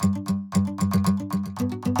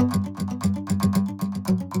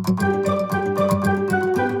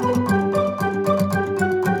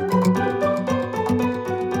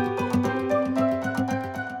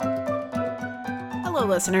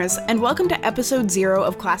listeners, and welcome to episode 0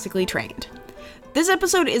 of Classically Trained. This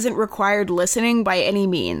episode isn't required listening by any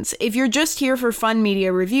means. If you're just here for fun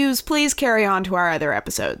media reviews, please carry on to our other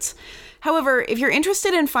episodes. However, if you're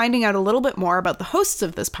interested in finding out a little bit more about the hosts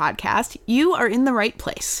of this podcast, you are in the right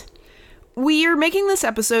place. We are making this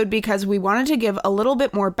episode because we wanted to give a little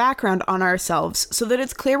bit more background on ourselves so that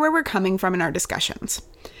it's clear where we're coming from in our discussions.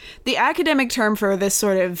 The academic term for this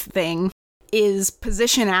sort of thing is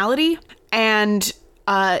positionality, and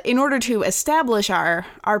in order to establish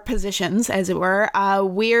our positions, as it were,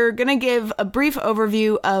 we're going to give a brief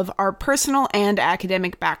overview of our personal and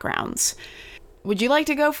academic backgrounds. Would you like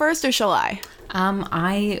to go first, or shall I?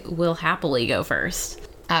 I will happily go first.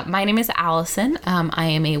 My name is Allison. I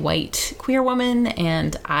am a white queer woman,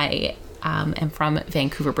 and I am from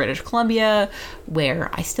Vancouver, British Columbia, where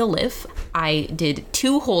I still live. I did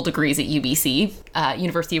 2 whole degrees at UBC,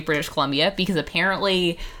 University of British Columbia, because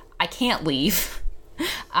apparently I can't leave.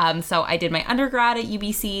 So I did my undergrad at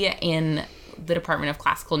UBC in the Department of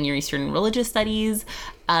Classical, Near Eastern, and Religious Studies,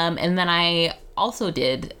 and then I also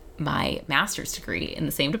did my master's degree in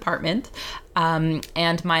the same department,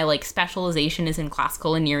 and my specialization is in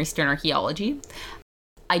classical and Near Eastern archaeology.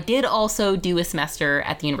 I did also do a semester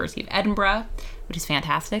at the University of Edinburgh, which is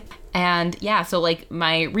fantastic. And yeah, so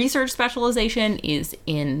my research specialization is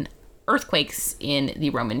in earthquakes in the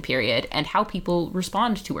Roman period and how people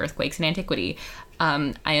respond to earthquakes in antiquity.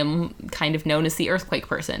 I am kind of known as the earthquake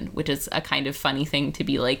person, which is a kind of funny thing to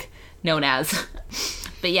be known as.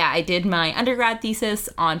 But yeah, I did my undergrad thesis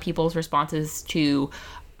on people's responses to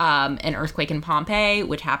an earthquake in Pompeii,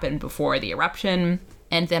 which happened before the eruption.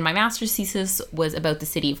 And then my master's thesis was about the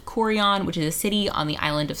city of Kourion, which is a city on the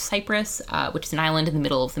island of Cyprus, which is an island in the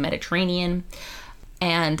middle of the Mediterranean.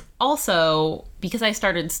 And also, because I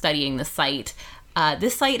started studying the site,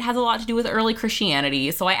 this site has a lot to do with early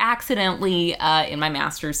Christianity. So I accidentally, in my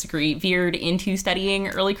master's degree, veered into studying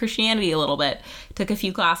early Christianity a little bit. Took a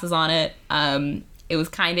few classes on it. It was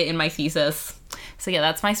kind of in my thesis. So yeah,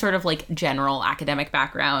 that's my sort of general academic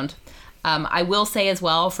background. I will say as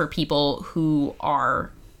well, for people who are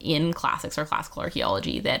in classics or classical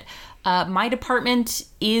archaeology, that my department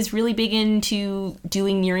is really big into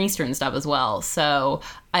doing Near Eastern stuff as well. So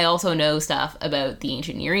I also know stuff about the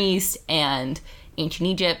ancient Near East and ancient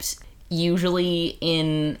Egypt. Usually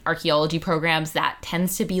in archaeology programs, that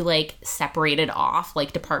tends to be separated off.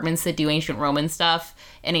 Departments that do ancient Roman stuff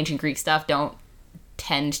and ancient Greek stuff don't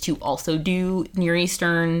tend to also do Near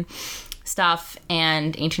Eastern stuff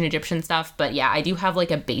and ancient Egyptian stuff. But yeah, I do have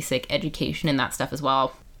a basic education in that stuff as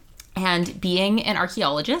well. And being an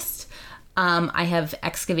archaeologist, I have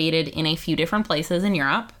excavated in a few different places in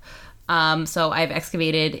Europe. So I've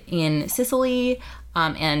excavated in Sicily,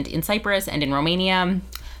 and in Cyprus and in Romania.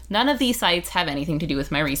 None of these sites have anything to do with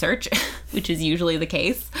my research, which is usually the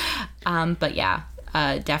case. But yeah,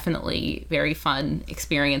 definitely very fun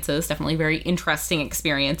experiences, definitely very interesting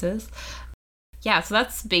experiences. Yeah, so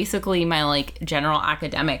that's basically my general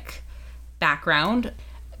academic background.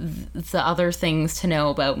 The other things to know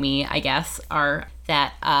about me, I guess, are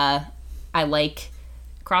that I like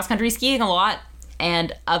cross-country skiing a lot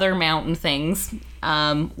and other mountain things,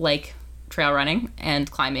 like trail running and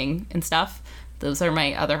climbing and stuff. Those are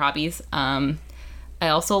my other hobbies. I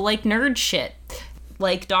also like nerd shit,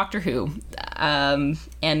 like Doctor Who,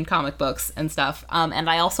 and comic books and stuff. And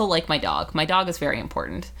I also like my dog. My dog is very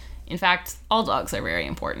important. In fact, all dogs are very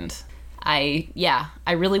important. I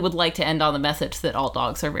really would like to end on the message that all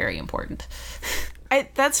dogs are very important.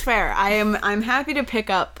 That's fair. I'm happy to pick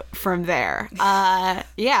up from there.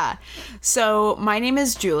 Yeah. So my name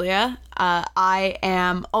is Julia. I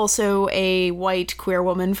am also a white queer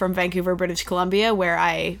woman from Vancouver, British Columbia, where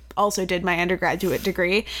I also did my undergraduate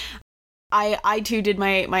degree. I too did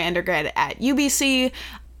my undergrad at UBC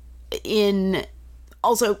in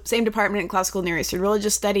also same department in classical Near Eastern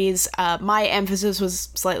religious studies. My emphasis was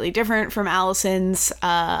slightly different from Allison's.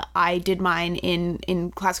 I did mine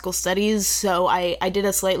in classical studies, so I did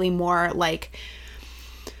a slightly more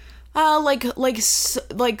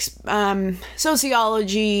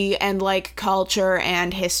sociology and culture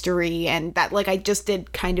and history, and that I just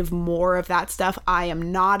did kind of more of that stuff. I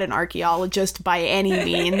am not an archaeologist by any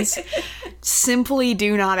means. Simply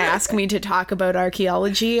do not ask me to talk about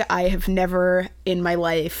archaeology. I have never in my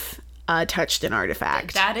life touched an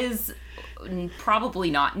artifact. That is probably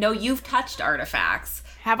not. No, you've touched artifacts.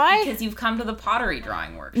 Have I? Because you've come to the pottery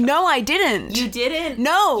drawing workshop. No, I didn't. You didn't?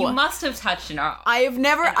 No. You must have touched I have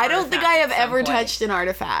never, I don't think I have ever touched an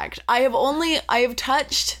artifact. I have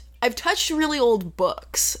touched I've touched really old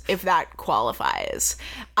books, if that qualifies.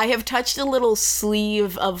 I have touched a little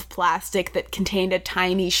sleeve of plastic that contained a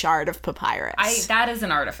tiny shard of papyrus. That is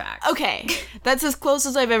an artifact. Okay, that's as close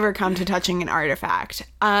as I've ever come to touching an artifact.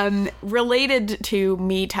 Related to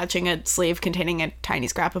me touching a sleeve containing a tiny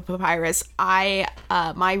scrap of papyrus,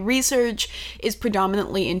 my research is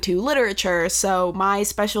predominantly into literature, so my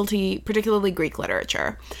specialty, particularly Greek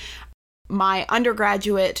literature. My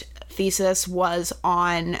undergraduate thesis was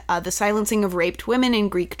on the silencing of raped women in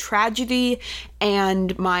Greek tragedy,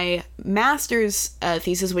 and my master's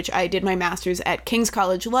thesis, which I did my master's at King's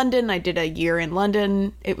College London. I did a year in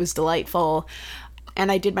London. It was delightful.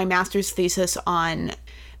 And I did my master's thesis on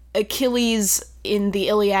Achilles in the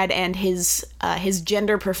Iliad and his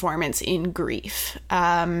gender performance in grief.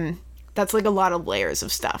 That's like a lot of layers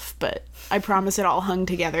of stuff, but I promise it all hung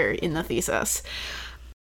together in the thesis.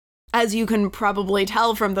 As you can probably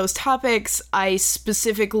tell from those topics, I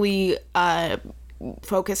specifically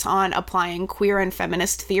focus on applying queer and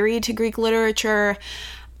feminist theory to Greek literature.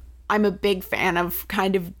 I'm a big fan of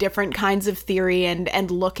kind of different kinds of theory and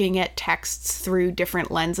looking at texts through different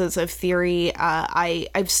lenses of theory.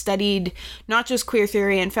 I've studied not just queer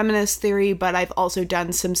theory and feminist theory, but I've also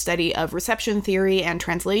done some study of reception theory and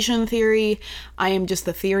translation theory. I am just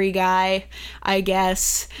the theory guy, I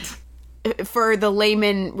guess. For the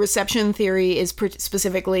layman, reception theory is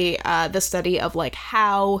specifically the study of like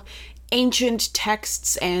how ancient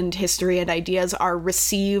texts and history and ideas are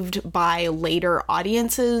received by later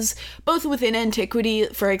audiences, both within antiquity,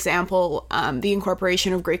 for example, the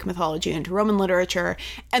incorporation of Greek mythology into Roman literature,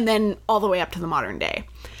 and then all the way up to the modern day.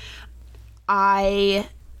 I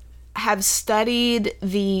have studied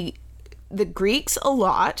the Greeks a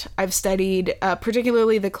lot. I've studied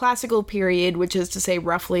particularly the classical period, which is to say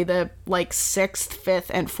roughly the 6th, 5th,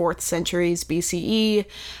 and 4th centuries BCE.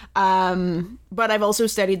 But I've also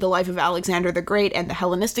studied the life of Alexander the Great and the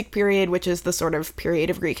Hellenistic period, which is the sort of period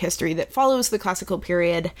of Greek history that follows the classical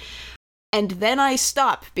period. And then I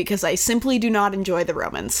stop because I simply do not enjoy the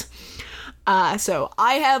Romans. So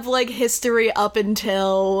I have history up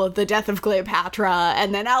until the death of Cleopatra,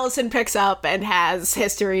 and then Allison picks up and has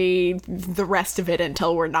history the rest of it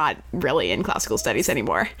until we're not really in classical studies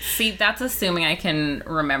anymore. See, that's assuming I can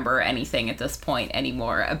remember anything at this point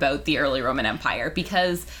anymore about the early Roman Empire,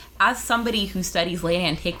 because as somebody who studies late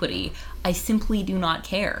antiquity, I simply do not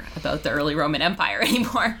care about the early Roman Empire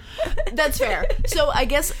anymore. That's fair. So I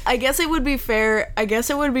guess it would be fair. I guess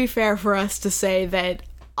it would be fair for us to say that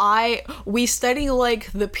we study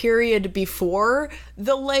the period before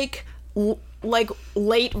the late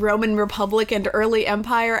Roman Republic and early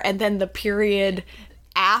Empire, and then the period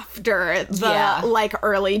after the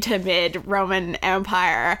early to mid Roman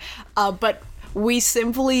Empire. But we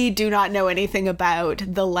simply do not know anything about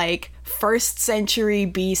the 1st century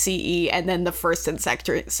BCE and then the 1st and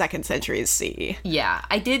 2nd centuries CE. Yeah,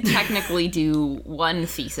 I did technically do one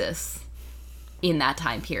thesis in that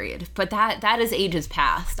time period, but that is ages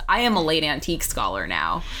past. I am a late antique scholar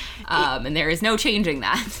now, and there is no changing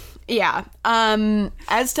that. Yeah.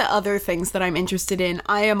 As to other things that I'm interested in,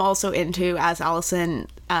 I am also into, as Allison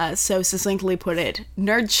so succinctly put it,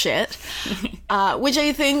 nerd shit, which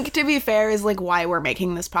I think, to be fair, is why we're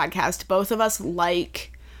making this podcast. Both of us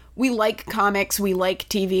we like comics, we like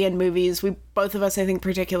TV and movies. Both of us, I think,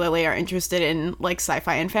 particularly are interested in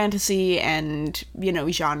sci-fi and fantasy and,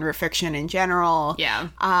 genre fiction in general. Yeah.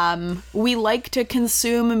 We like to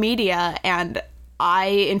consume media, and I,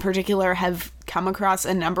 in particular, have come across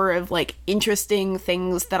a number of interesting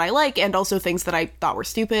things that I like, and also things that I thought were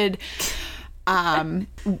stupid,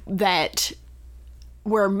 that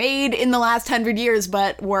were made in the last 100 years,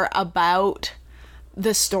 but were about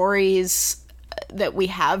the stories that we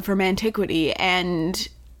have from antiquity. And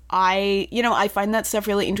I find that stuff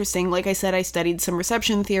really interesting. Like I said, I studied some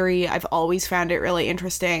reception theory. I've always found it really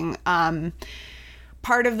interesting.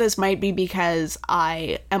 Part of this might be because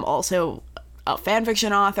I am also a fan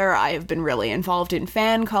fiction author. I have been really involved in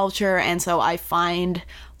fan culture, and so I find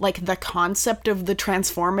the concept of the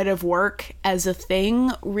transformative work as a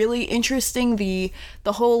thing really interesting. The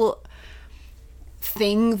whole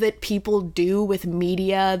thing that people do with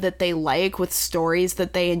media that they like, with stories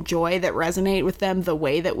that they enjoy, that resonate with them, the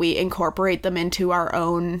way that we incorporate them into our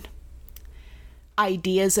own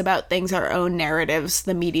ideas about things, our own narratives,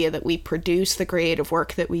 the media that we produce, the creative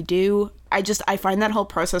work that we do. I find that whole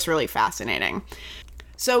process really fascinating.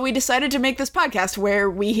 So we decided to make this podcast where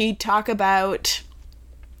we talk about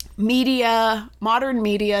media, modern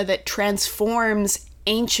media that transforms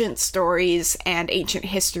ancient stories and ancient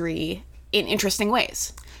history in interesting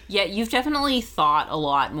ways. Yeah, you've definitely thought a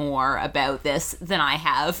lot more about this than I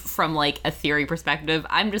have from, like, a theory perspective.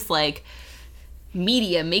 I'm just like,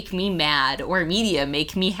 media make me mad, or media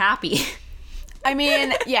make me happy. I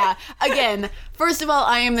mean, yeah, again, first of all,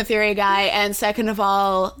 I am the theory guy, and second of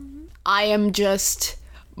all, I am just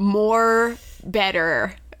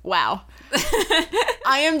better. Wow.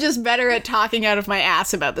 I am just better at talking out of my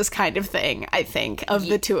ass about this kind of thing, I think, of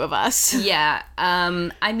the two of us. Yeah.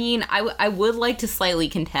 I mean, I would like to slightly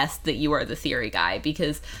contest that you are the theory guy,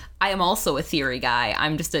 because I am also a theory guy.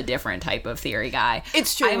 I'm just a different type of theory guy.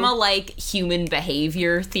 It's true. I'm a, like, human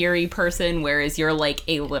behavior theory person, whereas you're, like,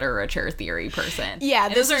 a literature theory person. Yeah.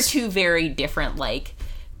 And those are two very different, like,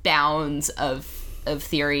 bounds of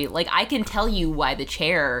theory. Like, I can tell you why the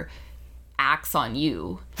chair acts on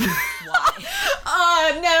you. Why?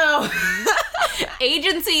 Oh, no.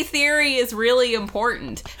 Agency theory is really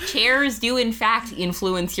important. Chairs do, in fact,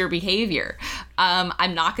 influence your behavior.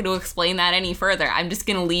 I'm not going to explain that any further. I'm just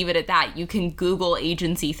going to leave it at that. You can Google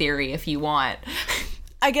agency theory if you want.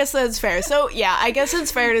 I guess that's fair. So, yeah, I guess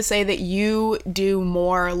it's fair to say that you do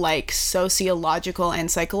more, like, sociological and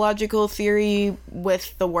psychological theory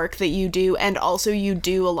with the work that you do, and also you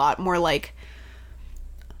do a lot more, like,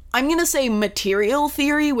 I'm going to say material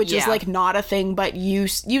theory, which is, like, not a thing, but you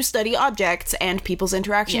study objects and people's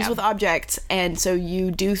interactions with objects, and so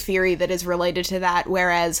you do theory that is related to that,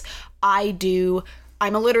 whereas I'm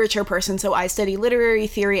a literature person, so I study literary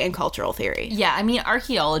theory and cultural theory. Yeah, I mean,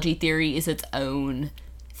 archaeology theory is its own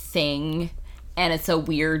thing, and it's a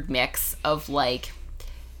weird mix of, like,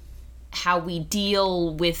 how we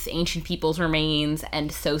deal with ancient people's remains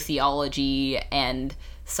and sociology and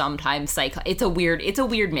sometimes it's a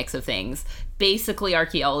weird mix of things. Basically,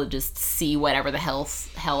 archaeologists see whatever the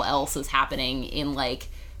hell else is happening in, like,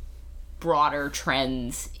 broader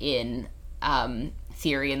trends in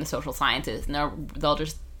theory and the social sciences, and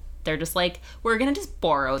they're just like, we're gonna just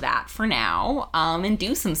borrow that for now and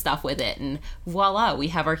do some stuff with it, and voila, we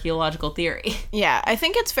have archaeological theory. Yeah, I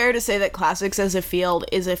think it's fair to say that classics as a field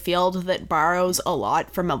is a field that borrows a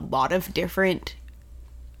lot from a lot of different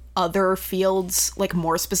other fields, like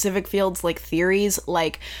more specific fields, like theories.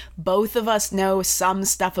 Like, both of us know some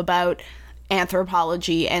stuff about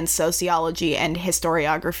anthropology and sociology and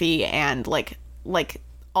historiography and like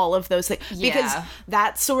all of those things, because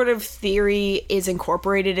that sort of theory is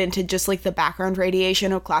incorporated into just, like, the background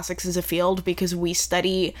radiation of classics as a field, because we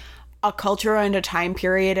study a culture and a time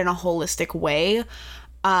period in a holistic way.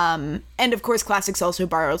 And of course, classics also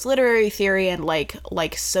borrows literary theory and like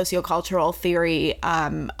sociocultural theory.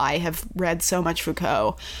 I have read so much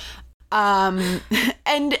Foucault. And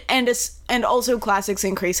also classics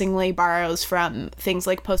increasingly borrows from things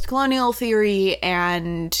like post-colonial theory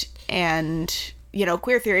and you know,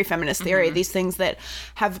 queer theory, feminist theory, these things that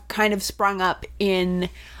have kind of sprung up in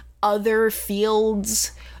other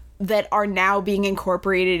fields that are now being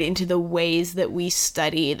incorporated into the ways that we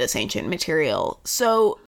study this ancient material.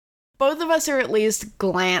 So both of us are at least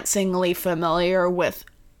glancingly familiar with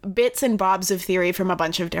bits and bobs of theory from a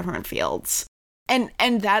bunch of different fields. And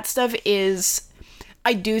that stuff is,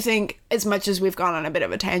 I do think, as much as we've gone on a bit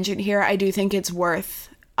of a tangent here, I do think it's worth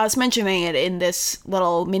us mentioning it in this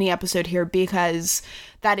little mini episode here, because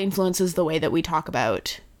that influences the way that we talk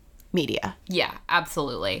about media. Yeah,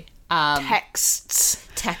 absolutely. Texts.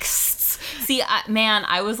 See, man,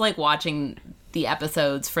 I was, like, watching the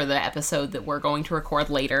episodes for the episode that we're going to record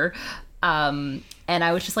later, and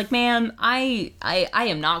I was just like, man, I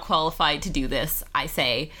am not qualified to do this. I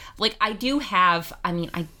say, like, I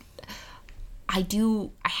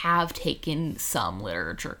have taken some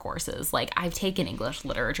literature courses. Like, I've taken English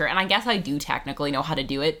literature, and I guess I do technically know how to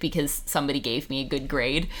do it because somebody gave me a good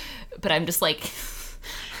grade, but I'm just like,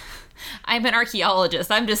 I'm an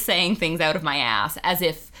archaeologist. I'm just saying things out of my ass, as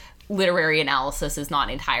if literary analysis is not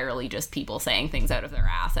entirely just people saying things out of their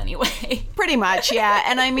ass anyway. Pretty much, yeah.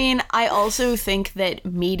 And I mean, I also think that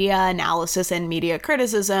media analysis and media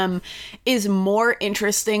criticism is more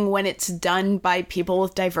interesting when it's done by people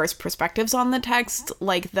with diverse perspectives on the text.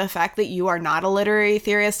 Like, the fact that you are not a literary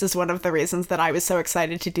theorist is one of the reasons that I was so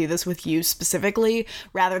excited to do this with you specifically,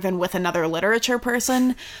 rather than with another literature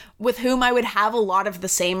person, with whom I would have a lot of the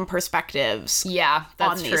same perspectives. Yeah,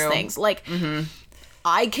 that's on true. These things. Like,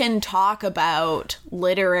 I can talk about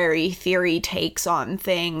literary theory takes on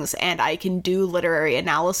things, and I can do literary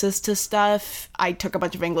analysis to stuff. I took a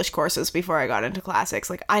bunch of English courses before I got into classics.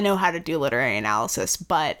 Like, I know how to do literary analysis,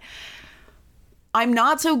 but I'm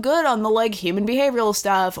not so good on the, like, human behavioral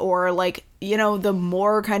stuff, or, like, you know, the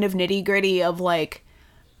more kind of nitty-gritty of, like,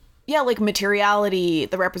 yeah, like, materiality,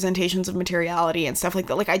 the representations of materiality and stuff like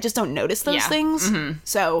that. Like, I just don't notice those things.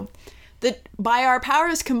 So that by our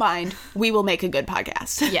powers combined, we will make a good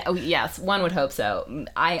podcast. Yeah, yes, one would hope so.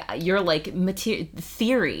 You're like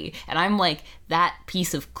theory, and I'm like, that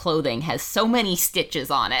piece of clothing has so many stitches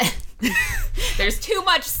on it. There's too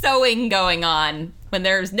much sewing going on when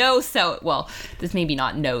there's no well, there's maybe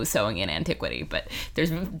not no sewing in antiquity, but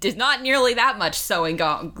there's not nearly that much sewing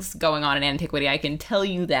going on in antiquity. I can tell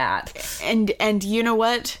you that. And you know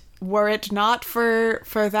what? Were it not for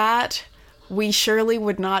that, we surely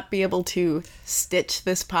would not be able to stitch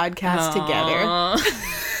this podcast together.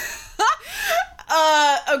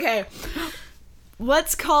 Okay.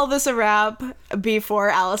 Let's call this a wrap before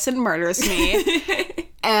Allison murders me.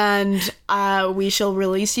 And we shall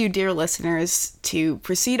release you, dear listeners, to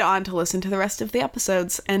proceed on to listen to the rest of the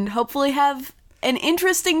episodes and hopefully have an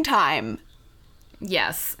interesting time.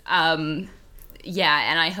 Yes.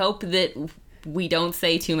 Yeah, and I hope that we don't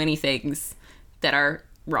say too many things that are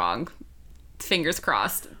wrong. Fingers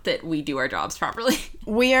crossed that we do our jobs properly.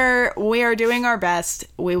 We are doing our best.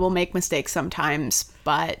 We will make mistakes sometimes,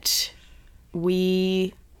 but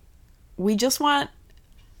we just want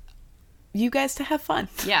you guys to have fun.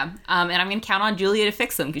 Yeah, and I'm going to count on Julia to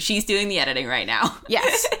fix them because she's doing the editing right now.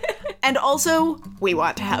 Yes. And also, we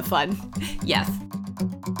want to have fun. Yes.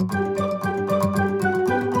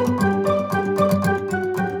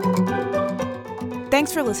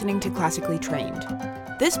 Thanks for listening to Classically Trained.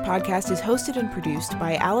 This podcast is hosted and produced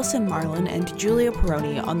by Allison Marlin and Julia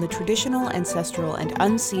Peroni on the traditional, ancestral, and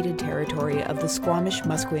unceded territory of the Squamish,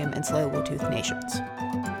 Musqueam, and Tsleil-Waututh nations.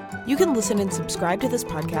 You can listen and subscribe to this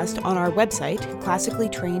podcast on our website,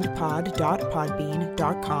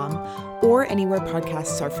 classicallytrainedpod.podbean.com, or anywhere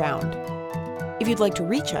podcasts are found. If you'd like to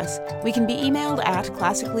reach us, we can be emailed at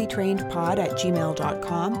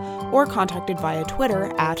classicallytrainedpod@gmail.com or contacted via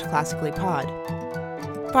Twitter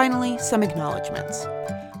 @classicallypod. Finally, some acknowledgements.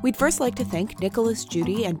 We'd first like to thank Nicholas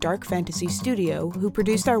Judy and Dark Fantasy Studio, who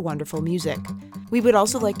produced our wonderful music. We would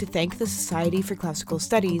also like to thank the Society for Classical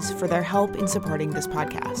Studies for their help in supporting this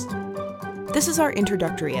podcast. This is our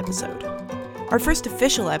introductory episode. Our first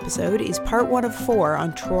official episode is part 1 of 4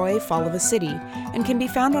 on Troy, Fall of a City, and can be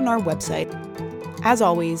found on our website. As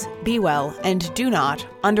always, be well, and do not,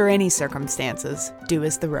 under any circumstances, do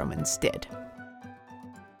as the Romans did.